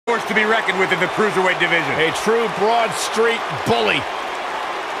to be reckoned with in the cruiserweight division. A true Broad Street bully.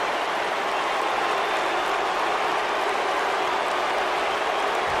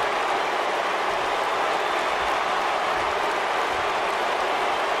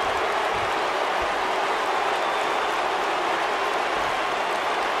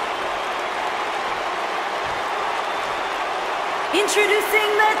 Introducing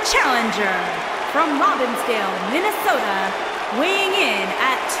the challenger from Robbinsdale, Minnesota, weighing in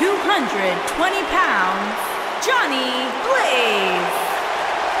at 220 pounds, Johnny Blaze.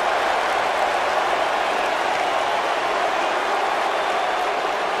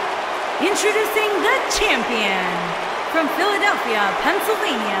 Introducing the champion from Philadelphia,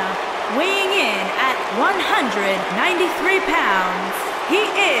 Pennsylvania, weighing in at 193 pounds. He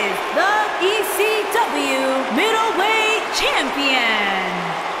is the ECW Middleweight Champion,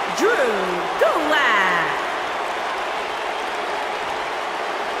 Gulak.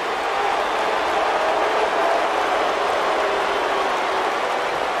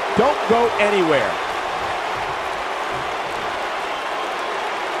 Don't go anywhere.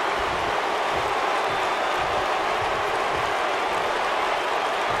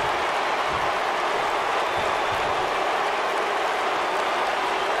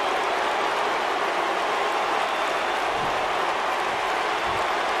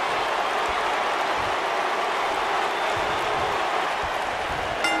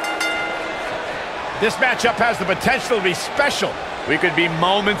 This matchup has the potential to be special. We could be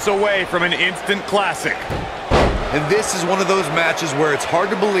moments away from an instant classic. And this is one of those matches where it's hard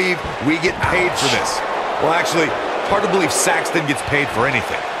to believe we get paid for this. Well, actually, hard to believe Saxton gets paid for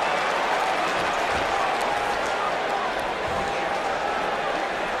anything.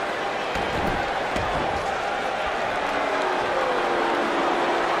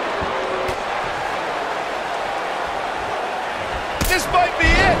 This might be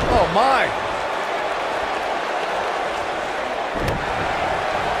it. Oh, my.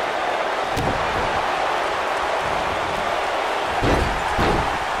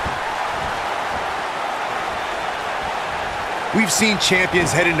 We've seen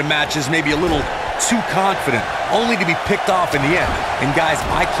champions head into matches maybe a little too confident, only to be picked off in the end. And guys,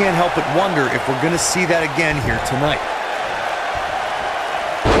 I can't help but wonder if we're going to see that again here tonight.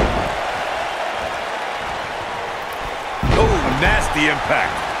 Oh, nasty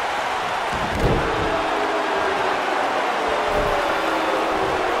impact.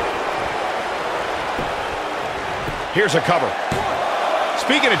 Here's a cover.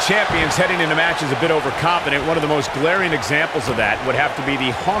 Speaking of champions heading into matches a bit overconfident, one of the most glaring examples of that would have to be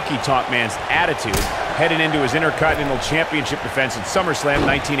the honky-tonk man's attitude heading into his Intercontinental Championship defense at SummerSlam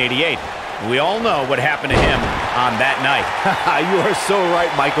 1988. We all know what happened to him on that night. You are so right,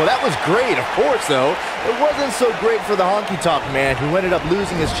 Michael. That was great, of course, though. It wasn't so great for the honky-tonk man, who ended up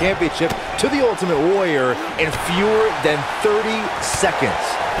losing his championship to the Ultimate Warrior in fewer than 30 seconds.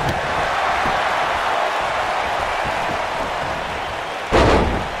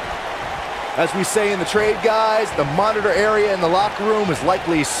 As we say in the trade, guys, the monitor area in the locker room is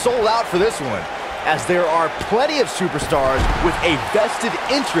likely sold out for this one, as there are plenty of superstars with a vested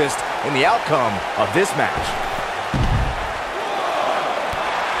interest in the outcome of this match.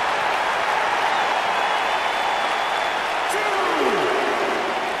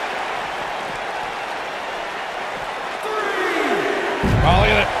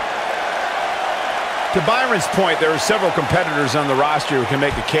 To Byron's point, there are several competitors on the roster who can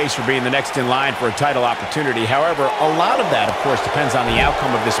make the case for being the next in line for a title opportunity. However, a lot of that, of course, depends on the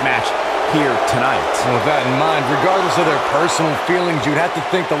outcome of this match here tonight. Well, with that in mind, regardless of their personal feelings, you'd have to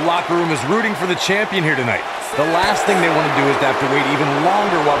think the locker room is rooting for the champion here tonight. The last thing they want to do is to have to wait even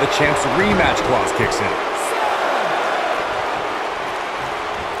longer while the champ's rematch clause kicks in.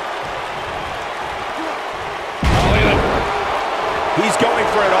 He's going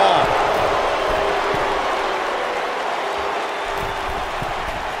for it all.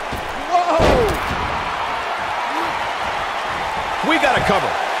 We got a cover.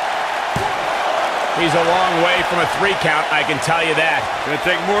 He's a long way from a 3 count, I can tell you that. Gonna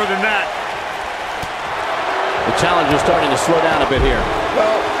take more than that. The challenger's starting to slow down a bit here.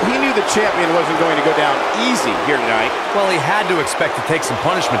 Well, he knew the champion wasn't going to go down easy here tonight. Well, he had to expect to take some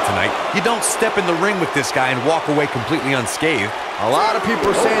punishment tonight. You don't step in the ring with this guy and walk away completely unscathed. A lot of people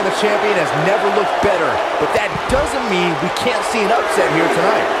are saying the champion has never looked better, but that doesn't mean we can't see an upset here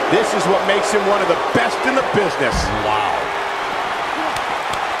tonight. This is what makes him one of the best in the business. Wow.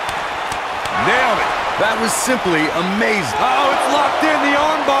 Nailed it. That was simply amazing. Oh, it's locked in, the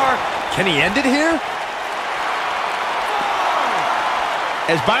armbar. Can he end it here?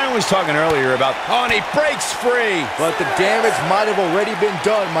 As Byron was talking earlier about, oh, and he breaks free. But the damage might have already been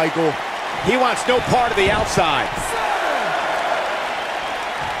done, Michael. He wants no part of the outside.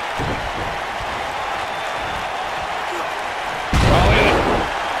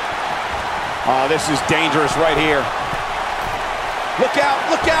 Oh, this is dangerous right here. Look out,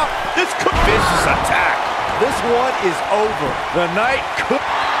 look out. This could... Vicious attack. This one is over. The night could...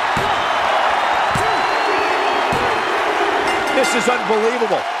 This is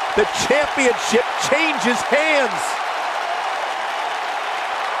unbelievable. The championship changes hands.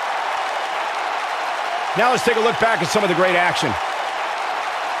 Now let's take a look back at some of the great action.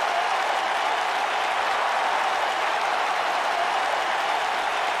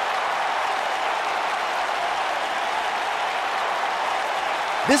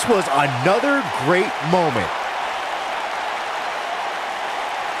 This was another great moment.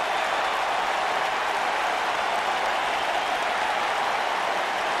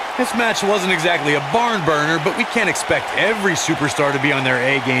 This match wasn't exactly a barn burner, but we can't expect every superstar to be on their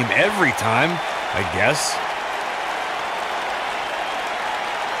A game every time, I guess.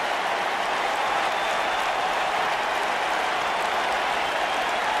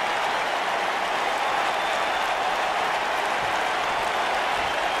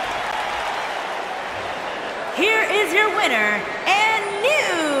 Here is your winner and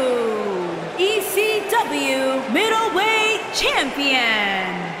new ECW Middleweight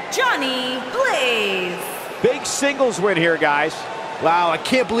Champion, Johnny Blaze. Big singles win here, guys. Wow, I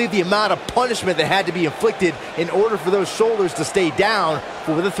can't believe the amount of punishment that had to be inflicted in order for those shoulders to stay down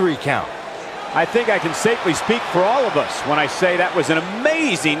for the 3 count. I think I can safely speak for all of us when I say that was an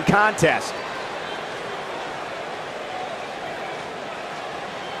amazing contest.